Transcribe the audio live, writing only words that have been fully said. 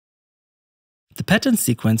The pattern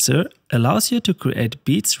sequencer allows you to create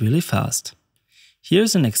beats really fast.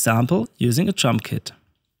 Here's an example using a drum kit.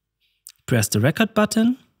 Press the record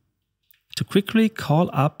button to quickly call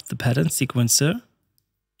up the pattern sequencer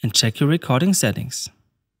and check your recording settings.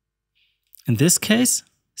 In this case,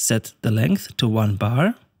 set the length to 1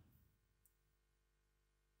 bar.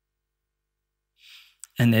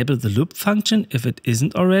 Enable the loop function if it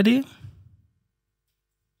isn't already.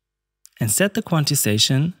 And set the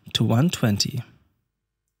quantization to 120.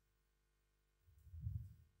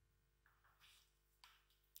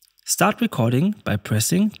 Start recording by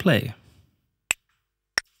pressing play.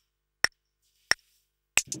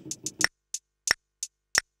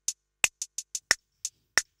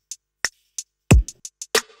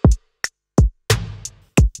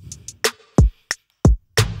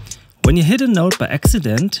 When you hit a note by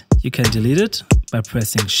accident, you can delete it by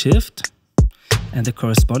pressing Shift and the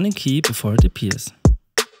corresponding key before it appears.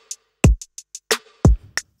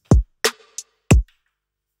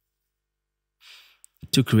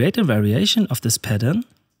 To create a variation of this pattern,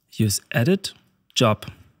 use Edit Job.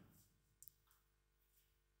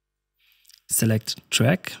 Select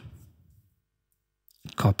Track,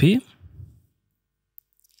 Copy,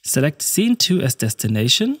 select Scene 2 as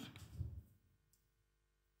destination,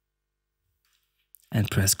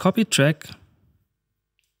 and press Copy Track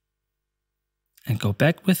and go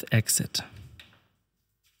back with Exit.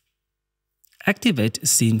 Activate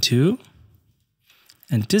Scene 2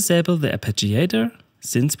 and disable the arpeggiator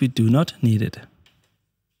since we do not need it.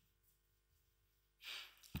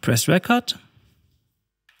 Press Record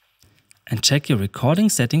and check your recording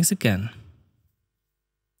settings again.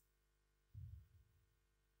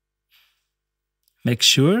 Make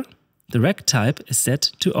sure the rack type is set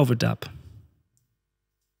to overdub.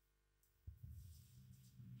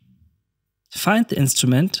 Find the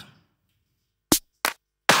instrument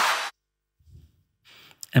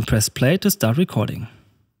and press play to start recording.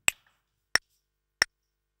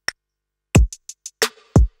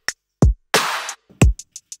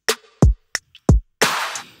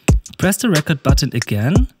 Press the record button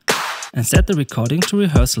again and set the recording to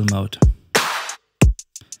rehearsal mode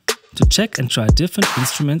to check and try different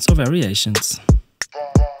instruments or variations.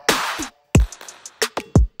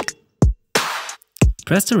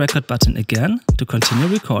 Press the record button again to continue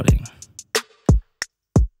recording.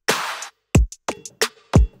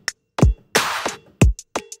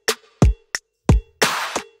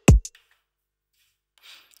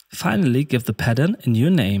 Finally, give the pattern a new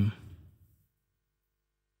name.